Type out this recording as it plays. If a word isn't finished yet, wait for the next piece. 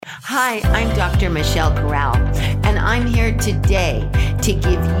Hi, I'm Dr. Michelle Corral, and I'm here today to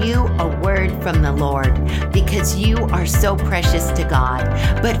give you a word from the Lord because you are so precious to God.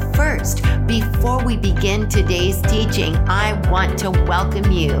 But first, before we begin today's teaching, I want to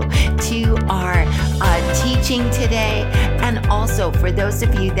welcome you to our teaching today. And also for those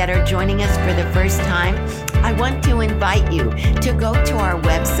of you that are joining us for the first time, I want to invite you to go to our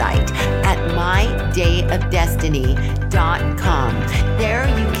website at mydayofdestiny.com. There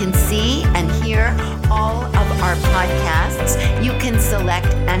you can see and hear all of our podcasts. You can select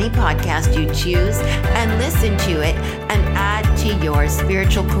any podcast you choose and listen to it and add to your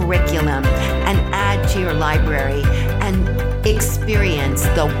spiritual curriculum and add to your library and experience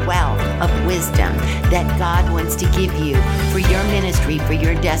the wealth of wisdom that God wants to give you for your ministry, for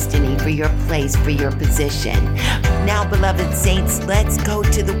your destiny, for your place, for your position. Now, beloved saints, let's go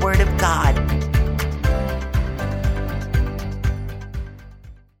to the Word of God.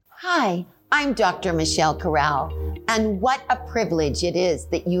 Hi, I'm Dr. Michelle Corral, and what a privilege it is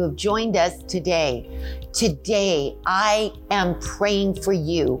that you have joined us today. Today, I am praying for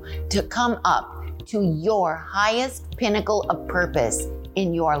you to come up to your highest pinnacle of purpose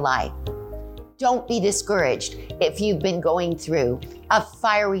in your life. Don't be discouraged if you've been going through a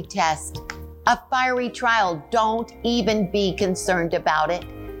fiery test, a fiery trial. Don't even be concerned about it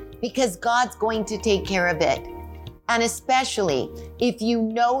because God's going to take care of it. And especially if you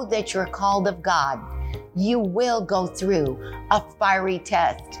know that you're called of God, you will go through a fiery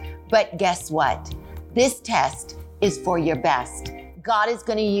test. But guess what? This test is for your best. God is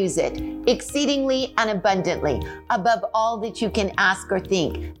going to use it exceedingly and abundantly above all that you can ask or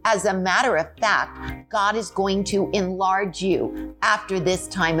think. As a matter of fact, God is going to enlarge you after this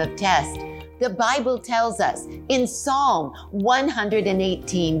time of test. The Bible tells us in Psalm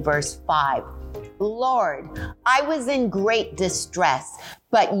 118, verse 5, Lord, I was in great distress,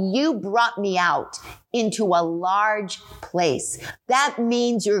 but you brought me out into a large place. That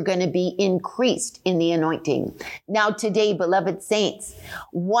means you're going to be increased in the anointing. Now today, beloved saints,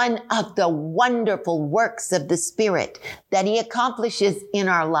 one of the wonderful works of the Spirit that He accomplishes in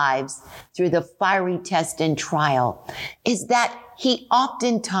our lives through the fiery test and trial is that He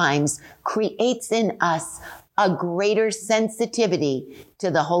oftentimes creates in us a greater sensitivity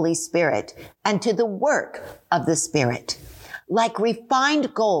to the Holy Spirit and to the work of the Spirit. Like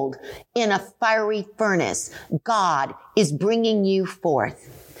refined gold in a fiery furnace, God is bringing you forth.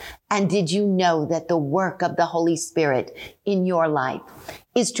 And did you know that the work of the Holy Spirit in your life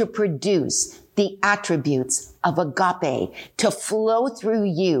is to produce the attributes of agape to flow through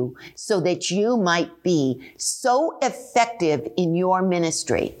you so that you might be so effective in your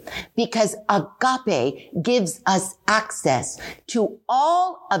ministry? Because agape gives us access to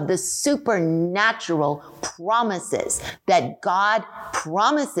all of the supernatural promises that God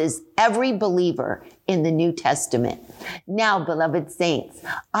promises every believer in the New Testament. Now, beloved saints,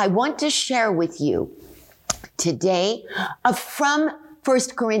 I want to share with you today from 1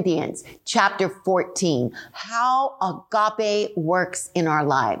 Corinthians chapter 14, how agape works in our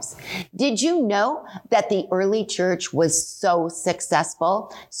lives. Did you know that the early church was so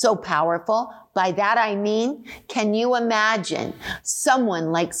successful, so powerful? By that I mean, can you imagine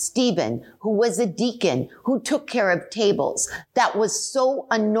someone like Stephen, who was a deacon, who took care of tables, that was so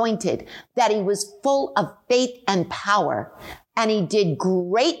anointed that he was full of faith and power, and he did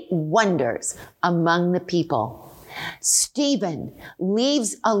great wonders among the people? Stephen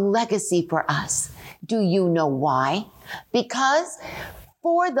leaves a legacy for us. Do you know why? Because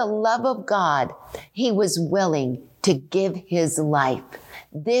for the love of God, he was willing to give his life.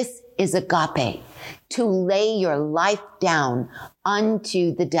 This is agape, to lay your life down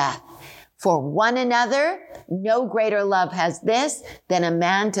unto the death. For one another, no greater love has this than a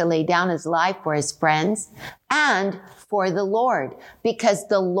man to lay down his life for his friends, and for the Lord, because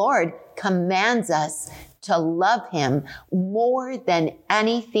the Lord commands us to love him more than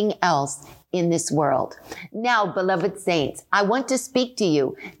anything else in this world. Now, beloved saints, I want to speak to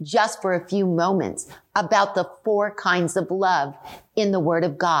you just for a few moments about the 4 kinds of love in the Word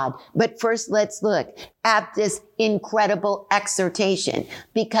of God. But first, let's look at this incredible exhortation,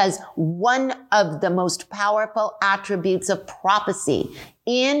 because one of the most powerful attributes of prophecy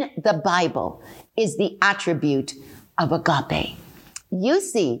in the Bible is the attribute of agape. You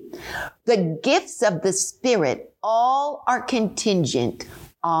see, the gifts of the Spirit all are contingent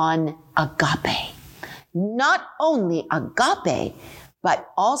on agape. Not only agape, but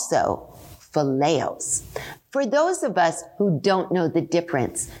also phileos. For those of us who don't know the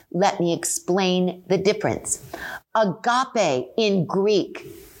difference, let me explain the difference. Agape in Greek,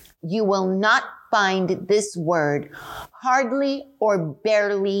 you will not find this word hardly or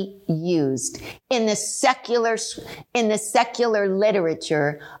barely used in the secular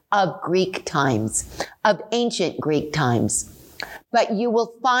literature of Greek times, of ancient Greek times. But you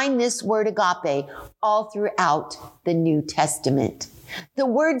will find this word agape all throughout the New Testament. The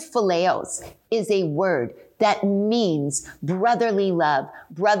word phileos is a word that means brotherly love,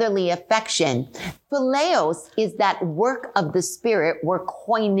 brotherly affection. Phileos is that work of the Spirit where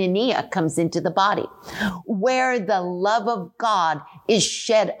koinonia comes into the body, where the love of God is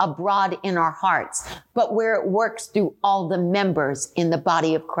shed abroad in our hearts, but where it works through all the members in the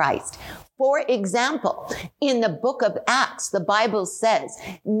body of Christ. For example, in the book of Acts, the Bible says,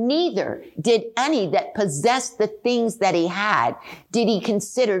 neither did any that possessed the things that he had, did he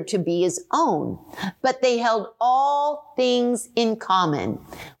consider to be his own, but they held all things in common.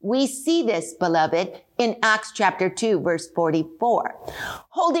 We see this, beloved, in Acts chapter 2, verse 44.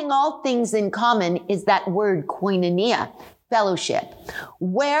 Holding all things in common is that word koinonia, fellowship,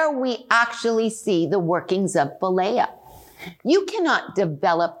 where we actually see the workings of phileo. You cannot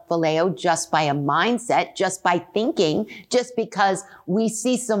develop phileo just by a mindset, just by thinking, just because we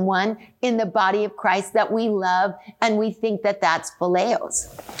see someone in the body of Christ that we love and we think that that's phileos.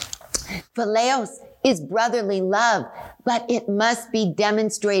 Phileos is brotherly love, but it must be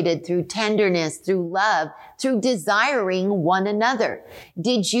demonstrated through tenderness, through love, through desiring one another.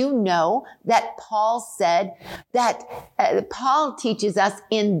 Did you know that Paul said that Paul teaches us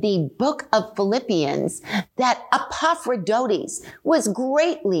in the book of Philippians that Epaphroditus was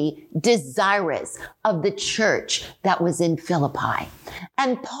greatly desirous of the church that was in Philippi.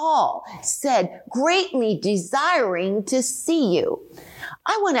 And Paul said, greatly desiring to see you.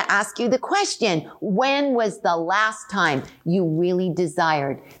 I want to ask you the question, when was the last time you really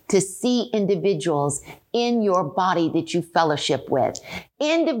desired to see individuals in your body that you fellowship with,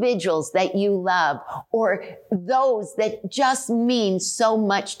 individuals that you love, or those that just mean so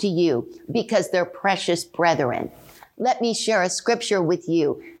much to you because they're precious brethren? Let me share a scripture with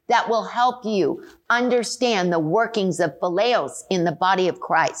you that will help you understand the workings of phileos in the body of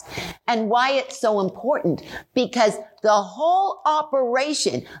Christ and why it's so important, because the whole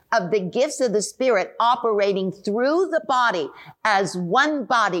operation of the gifts of the Spirit operating through the body as one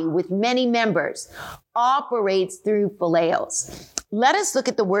body with many members operates through phileos. Let us look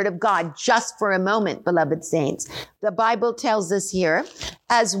at the word of God just for a moment, beloved saints. The Bible tells us here,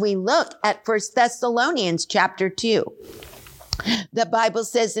 as we look at 1 Thessalonians chapter 2, the Bible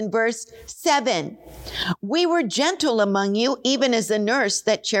says in verse 7, we were gentle among you, even as a nurse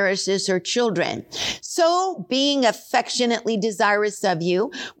that cherishes her children. So being affectionately desirous of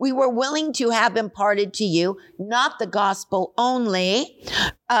you, we were willing to have imparted to you, not the gospel only,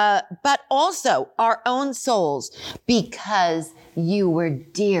 but also our own souls, because you were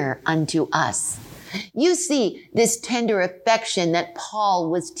dear unto us. You see this tender affection that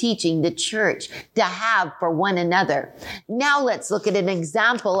Paul was teaching the church to have for one another. Now let's look at an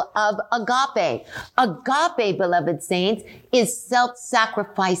example of agape. Agape, beloved saints, is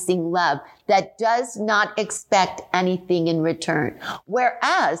self-sacrificing love that does not expect anything in return.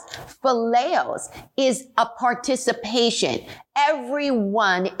 Whereas phileos is a participation.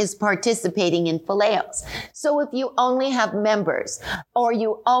 Everyone is participating in phileos. So if you only have members, or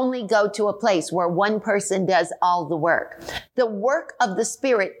you only go to a place where one person does all the work of the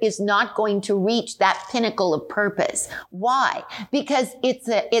Spirit is not going to reach that pinnacle of purpose. Why? Because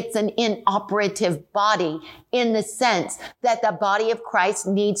it's an inoperative body in the sense that the body of Christ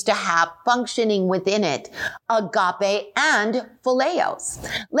needs to have functioning within it agape and phileos.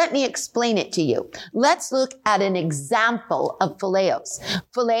 Let me explain it to you. Let's look at an example of phileos.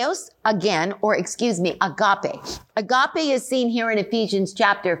 Phileos, again, agape. Agape is seen here in Ephesians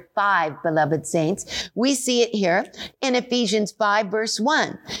chapter 5, beloved saints. We see it here in Ephesians 5, verse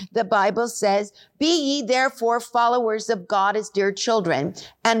 1. The Bible says, be ye therefore followers of God as dear children,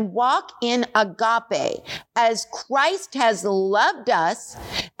 and walk in agape, as Christ has loved us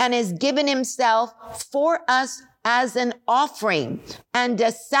and has given himself for us as an offering and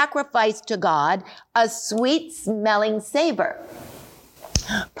a sacrifice to God, a sweet smelling savor.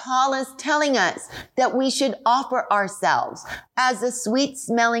 Paul is telling us that we should offer ourselves as a sweet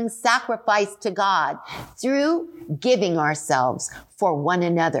smelling sacrifice to God through giving ourselves for one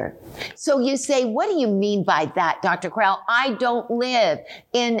another. So you say, what do you mean by that, Dr. Corral? I don't live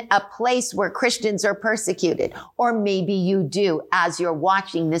in a place where Christians are persecuted. Or maybe you do as you're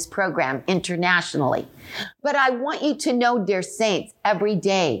watching this program internationally. But I want you to know, dear saints, every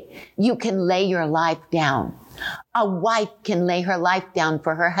day you can lay your life down. A wife can lay her life down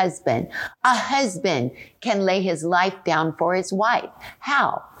for her husband. A husband can lay his life down for his wife.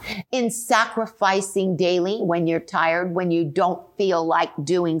 How? in sacrificing daily when you're tired, when you don't feel like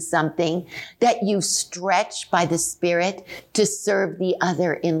doing something, that you stretch by the Spirit to serve the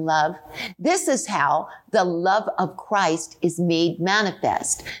other in love. This is how the love of Christ is made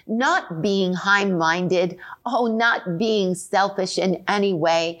manifest. Not being high-minded, not being selfish in any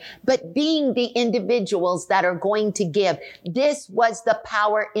way, but being the individuals that are going to give. This was the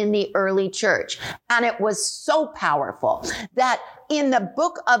power in the early church. And it was so powerful that in the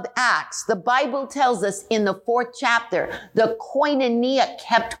book of Acts, the Bible tells us in the 4th chapter, the koinonia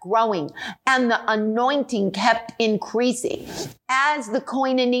kept growing and the anointing kept increasing. As the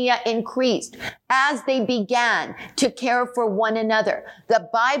koinonia increased, as they began to care for one another, the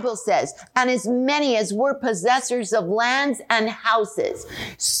Bible says, and as many as were possessors of lands and houses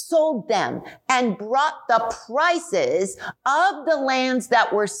sold them and brought the prices of the lands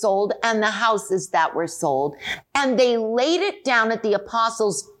that were sold and the houses that were sold, and they laid it down at the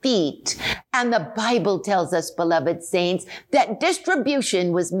apostles' feet. And the Bible tells us, beloved saints, that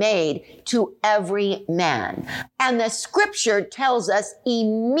distribution was made to every man. And the scripture tells us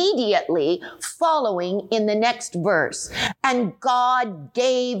immediately following in the next verse, and God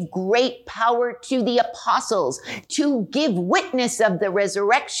gave great power to the apostles to give witness of the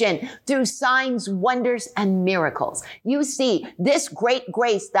resurrection through signs, wonders, and miracles. You see, this great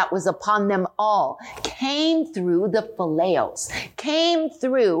grace that was upon them all came through the phileos, came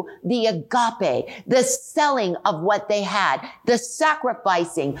through the agape, the selling of what they had, the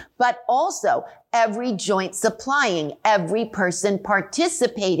sacrificing, but also every joint supplying, every person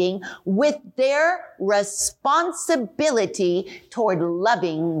participating with their responsibility toward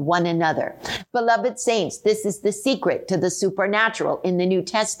loving one another. Beloved saints, this is the secret to the supernatural in the New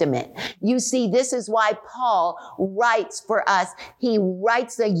Testament. You see, this is why Paul writes for us. He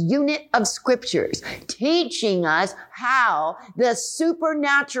writes a unit of scriptures teaching us how the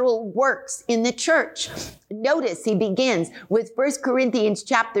supernatural works in the church. Notice he begins with 1 Corinthians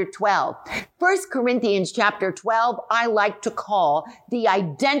chapter 12. 1 Corinthians chapter 12, I like to call the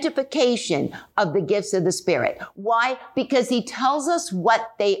identification of the gifts of the Spirit. Why? Because he tells us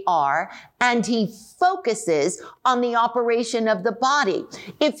what they are and he focuses on the operation of the body.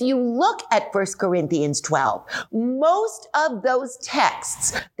 If you look at 1 Corinthians 12, most of those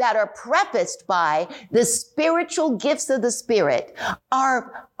texts that are prefaced by the spiritual gifts of the Spirit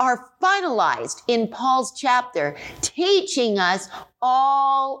are finalized in Paul's chapter, teaching us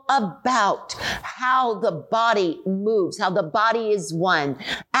all about how the body moves, how the body is one.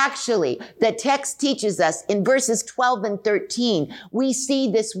 Actually, the text teaches us in verses 12 and 13, we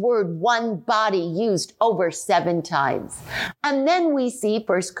see this word one body used over 7 times. And then we see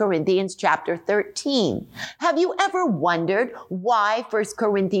 1 Corinthians chapter 13. Have you ever wondered why 1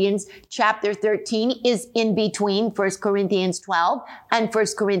 Corinthians chapter 13 is in between 1 Corinthians 12 and 1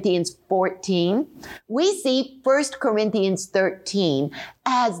 Corinthians 14? We see 1 Corinthians 13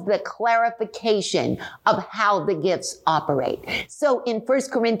 as the clarification of how the gifts operate. So in 1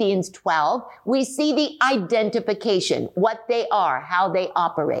 Corinthians 12, we see the identification, what they are, how they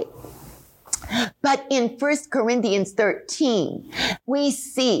operate. But in 1 Corinthians 13, we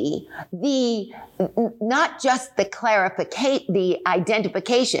see not just the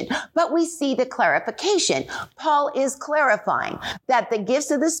identification, but we see the clarification. Paul is clarifying that the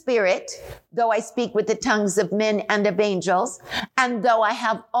gifts of the Spirit, though I speak with the tongues of men and of angels, and though I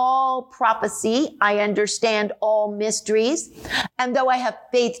have all prophecy, I understand all mysteries, and though I have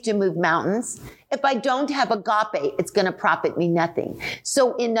faith to move mountains, if I don't have agape, it's going to profit me nothing.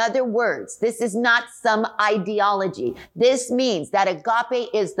 So in other words, this is not some ideology. This means that agape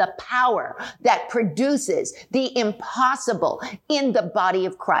is the power that produces the impossible in the body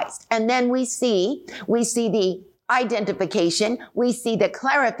of Christ. And then we see the identification, we see the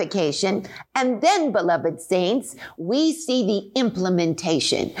clarification, and then, beloved saints, we see the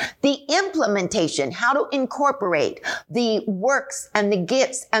implementation. The implementation, how to incorporate the works and the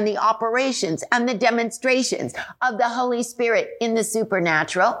gifts and the operations and the demonstrations of the Holy Spirit in the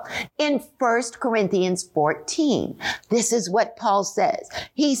supernatural in 1 Corinthians 14. This is what Paul says.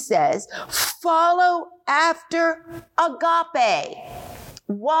 He says, follow after agape.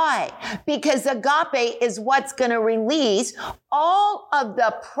 Why? Because agape is what's going to release all of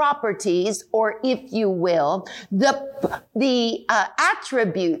the properties, or if you will, the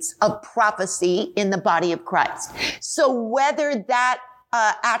attributes of prophecy in the body of Christ. So whether that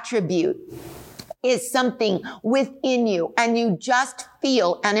attribute is something within you and you just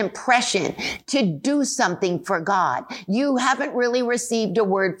feel an impression to do something for God. You haven't really received a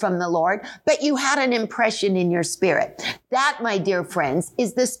word from the Lord, but you had an impression in your spirit. That, my dear friends,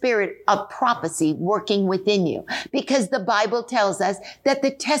 is the spirit of prophecy working within you, because the Bible tells us that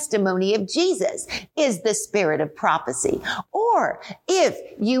the testimony of Jesus is the spirit of prophecy. Or if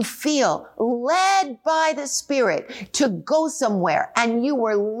you feel led by the Spirit to go somewhere and you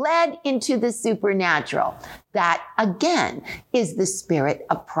were led into the supernatural, that again is the spirit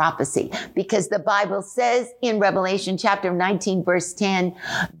of prophecy, because the Bible says in Revelation chapter 19, verse 10,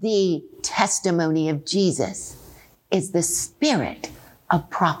 the testimony of Jesus is the spirit of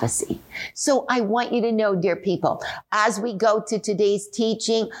prophecy. So I want you to know, dear people, as we go to today's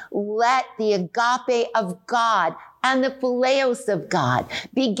teaching, let the agape of God and the phileos of God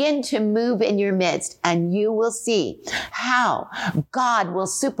begin to move in your midst, and you will see how God will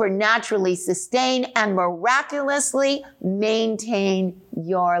supernaturally sustain and miraculously maintain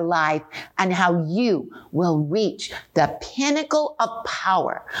your life, and how you will reach the pinnacle of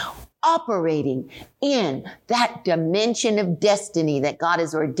power, operating in that dimension of destiny that God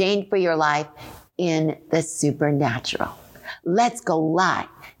has ordained for your life in the supernatural. Let's go live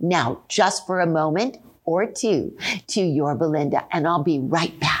now, just for a moment or two, to your Belinda, and I'll be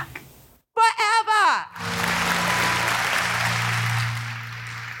right back. Forever.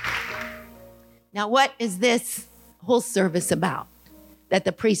 Now, what is this whole service about that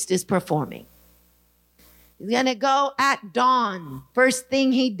the priest is performing? He's going to go at dawn. First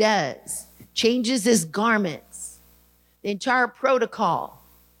thing he does, changes his garments. The entire protocol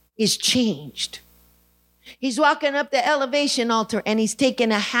is changed. He's walking up the elevation altar and he's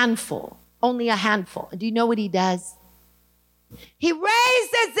taking a handful, only a handful. Do you know what he does? He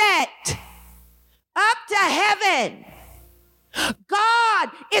raises it up to heaven. God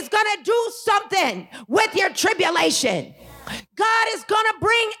is going to do something with your tribulation. God is going to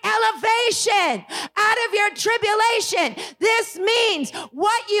bring elevation out of your tribulation. This means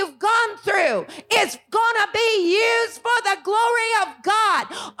what you've gone through is going to be used for the glory of God.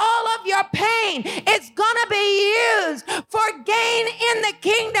 All of your pain is going to be used for gain in the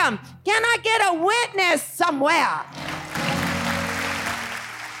kingdom. Can I get a witness somewhere?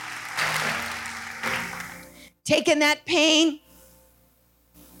 Taking that pain.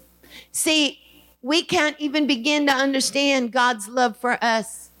 See, we can't even begin to understand God's love for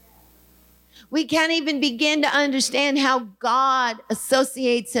us. We can't even begin to understand how God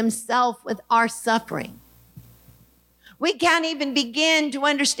associates himself with our suffering. We can't even begin to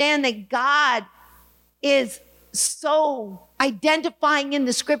understand that God is so identifying in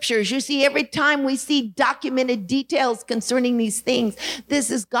the scriptures. You see, every time we see documented details concerning these things, this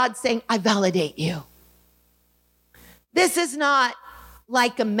is God saying, I validate you. This is not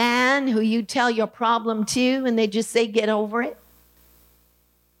like a man who you tell your problem to and they just say, get over it.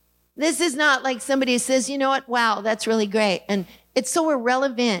 This is not like somebody who says, you know what? Wow, that's really great. And it's so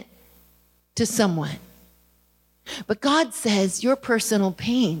irrelevant to someone. But God says your personal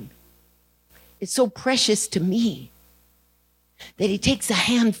pain is so precious to me that he takes a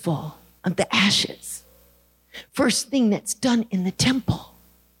handful of the ashes. First thing that's done in the temple.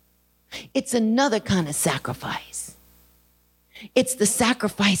 It's another kind of sacrifice. It's the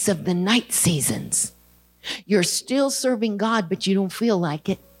sacrifice of the night seasons. You're still serving God, but you don't feel like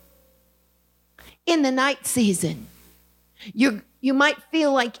it. In the night season, you might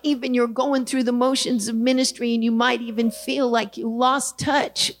feel like even you're going through the motions of ministry, and you might even feel like you lost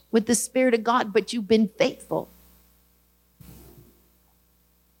touch with the Spirit of God, but you've been faithful.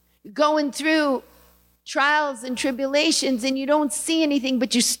 You're going through trials and tribulations, and you don't see anything,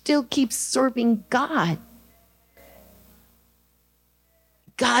 but you still keep serving God.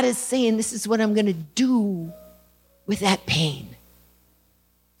 God is saying, this is what I'm going to do with that pain.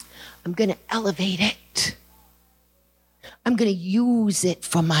 I'm going to elevate it. I'm going to use it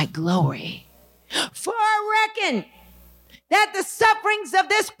for my glory. For I reckon that the sufferings of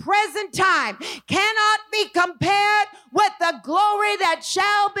this present time cannot be compared with the glory that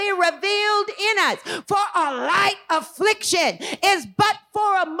shall be revealed in us. For a light affliction is but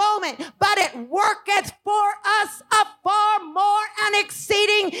for a moment, but it worketh for us a far more and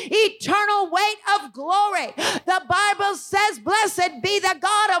exceeding eternal weight of glory. The Bible says, blessed be the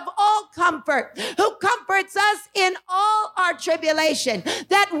God of all comfort, who comforts us in all our tribulation,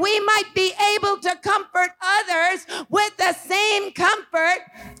 that we might be able to comfort others with the same comfort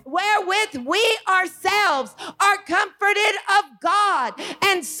wherewith we ourselves are comforted of God.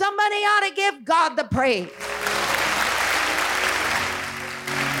 And somebody ought to give God the praise.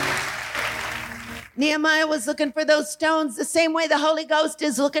 Nehemiah was looking for those stones the same way the Holy Ghost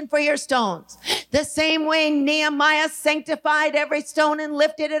is looking for your stones. The same way Nehemiah sanctified every stone and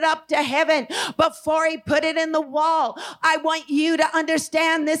lifted it up to heaven before he put it in the wall. I want you to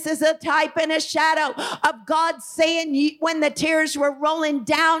understand this is a type and a shadow of God saying, when the tears were rolling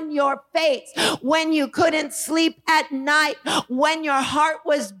down your face, when you couldn't sleep at night, when your heart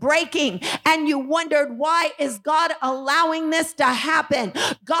was breaking and you wondered, why is God allowing this to happen?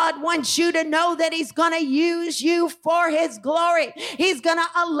 God wants you to know that he's going to use you for his glory. He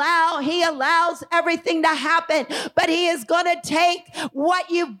allows everything to happen, but he is going to take what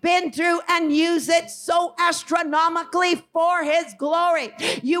you've been through and use it so astronomically for his glory.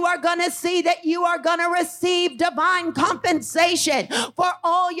 You are going to see that you are going to receive divine compensation for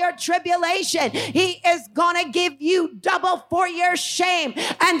all your tribulation. He is going to give you double for your shame,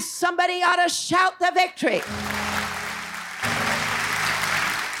 and somebody ought to shout the victory.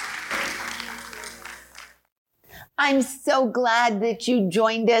 I'm so glad that you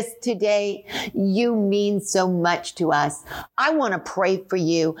joined us today. You mean so much to us. I want to pray for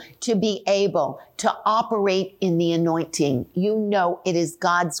you to be able to operate in the anointing. You know it is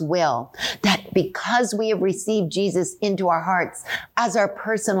God's will that because we have received Jesus into our hearts as our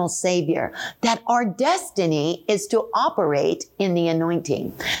personal Savior, that our destiny is to operate in the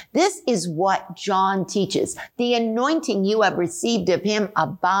anointing. This is what John teaches. The anointing you have received of him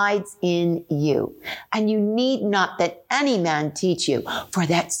abides in you. And you need not that any man teach you, for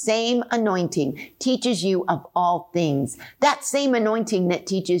that same anointing teaches you of all things. That same anointing that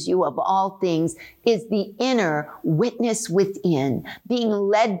teaches you of all things is the inner witness within, being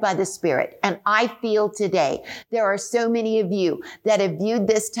led by the Spirit. And I feel today, there are so many of you that have viewed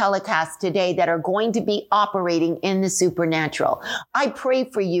this telecast today that are going to be operating in the supernatural. I pray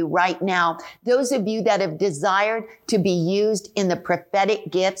for you right now, those of you that have desired to be used in the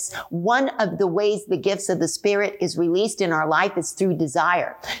prophetic gifts. One of the ways the gifts of the Spirit is released in our life is through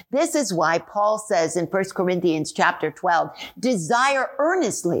desire. This is why Paul says in 1 Corinthians chapter 12, desire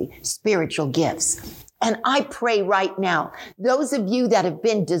earnestly spiritual gifts. And I pray right now, those of you that have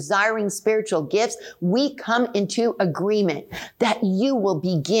been desiring spiritual gifts, we come into agreement that you will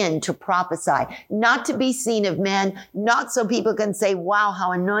begin to prophesy, not to be seen of men, not so people can say, wow,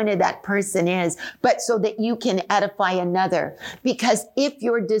 how anointed that person is, but so that you can edify another. Because if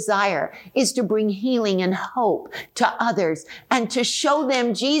your desire is to bring healing and hope to others and to show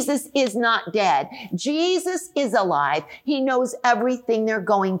them Jesus is not dead, Jesus is alive. He knows everything they're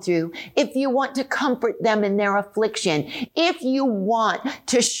going through. If you want to comfort them in their affliction, if you want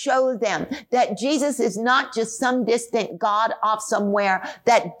to show them that Jesus is not just some distant God off somewhere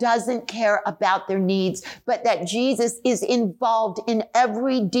that doesn't care about their needs, but that Jesus is involved in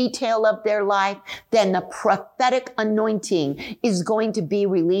every detail of their life, then the prophetic anointing is going to be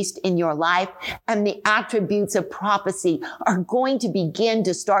released in your life, and the attributes of prophecy are going to begin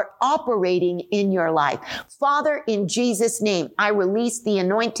to start operating in your life. Father, in Jesus' name, I release the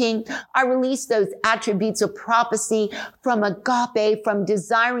anointing. I release those attributes of prophecy from agape, from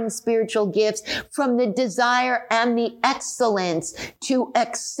desiring spiritual gifts, from the desire and the excellence to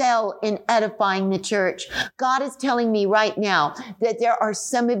excel in edifying the church. God is telling me right now that there are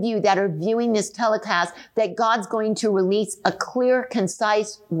some of you that are viewing this telecast that God's going to release a clear,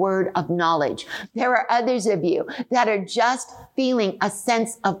 concise word of knowledge. There are others of you that are just feeling a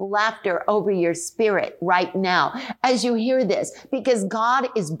sense of laughter over your spirit right now as you hear this, because God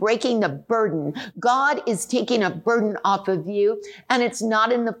is breaking the burden. God is taking a burden off of you, and it's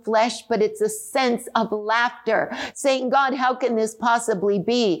not in the flesh, but it's a sense of laughter, saying, God, how can this possibly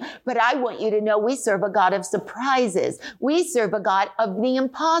be? But I want you to know we serve a God of surprises. We serve a God of the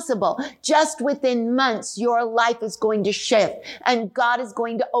impossible. Just within months, your life is going to shift, and God is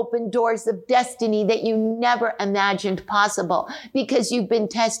going to open doors of destiny that you never imagined possible, because you've been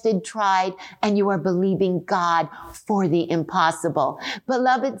tested, tried, and you are believing God for the impossible.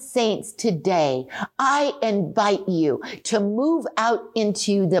 Beloved saints, today, I invite you to move out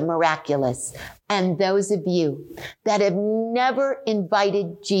into the miraculous. And those of you that have never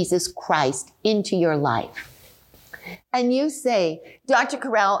invited Jesus Christ into your life, and you say, Dr.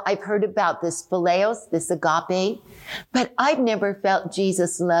 Corral, I've heard about this phileos, this agape, but I've never felt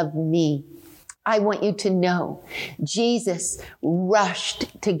Jesus love me. I want you to know Jesus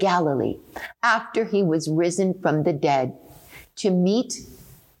rushed to Galilee after he was risen from the dead to meet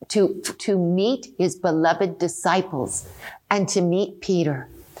his beloved disciples and to meet Peter.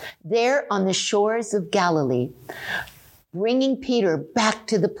 There on the shores of Galilee, bringing Peter back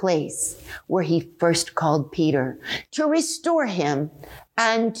to the place where he first called Peter, to restore him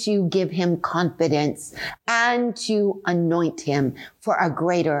and to give him confidence and to anoint him for a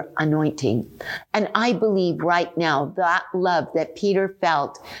greater anointing. And I believe right now that love that Peter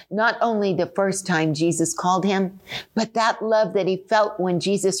felt, not only the first time Jesus called him, but that love that he felt when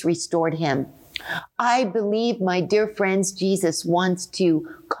Jesus restored him. I believe, my dear friends, Jesus wants to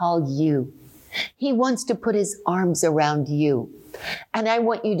call you. He wants to put his arms around you. And I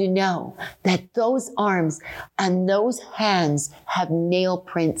want you to know that those arms and those hands have nail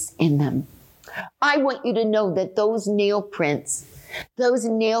prints in them. I want you to know that those nail prints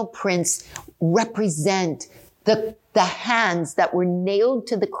represent the hands that were nailed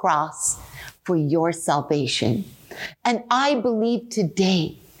to the cross for your salvation. And I believe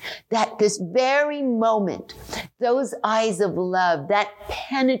today that this very moment, those eyes of love,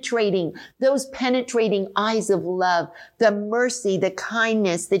 those penetrating eyes of love, the mercy, the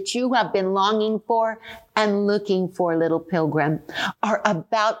kindness that you have been longing for and looking for, little pilgrim, are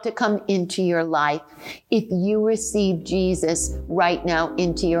about to come into your life if you receive Jesus right now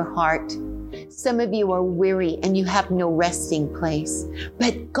into your heart. Some of you are weary and you have no resting place,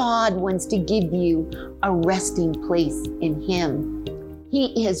 but God wants to give you a resting place in Him.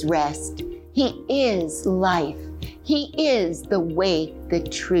 He is rest. He is life. He is the way, the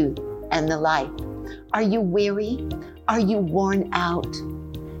truth, and the life. Are you weary? Are you worn out?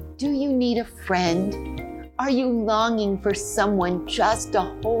 Do you need a friend? Are you longing for someone just to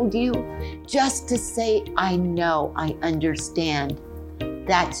hold you? Just to say, I know, I understand.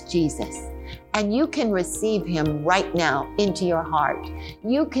 That's Jesus. And you can receive Him right now into your heart.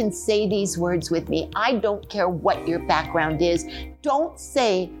 You can say these words with me. I don't care what your background is. Don't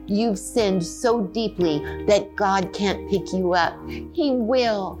say you've sinned so deeply that God can't pick you up. He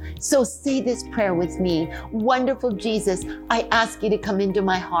will. So say this prayer with me. Wonderful Jesus, I ask you to come into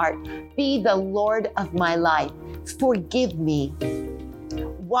my heart. Be the Lord of my life. Forgive me.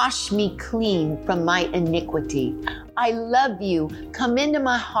 Wash me clean from my iniquity. I love you. Come into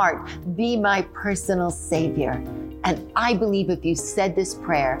my heart. Be my personal Savior. And I believe if you said this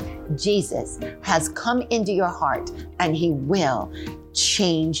prayer, Jesus has come into your heart and He will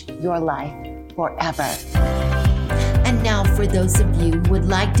change your life forever. And now for those of you who would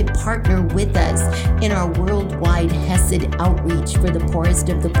like to partner with us in our worldwide Hesed outreach for the poorest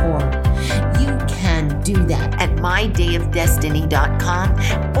of the poor, you can do that at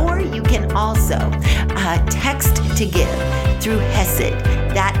mydayofdestiny.com, or you can also text to give through Hesed.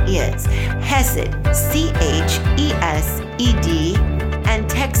 That is Hesed, CHESED, and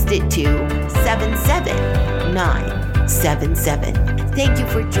text it to 77977. Thank you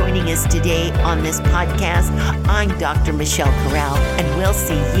for joining us today on this podcast. I'm Dr. Michelle Corral, and we'll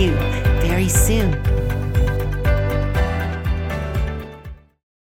see you very soon.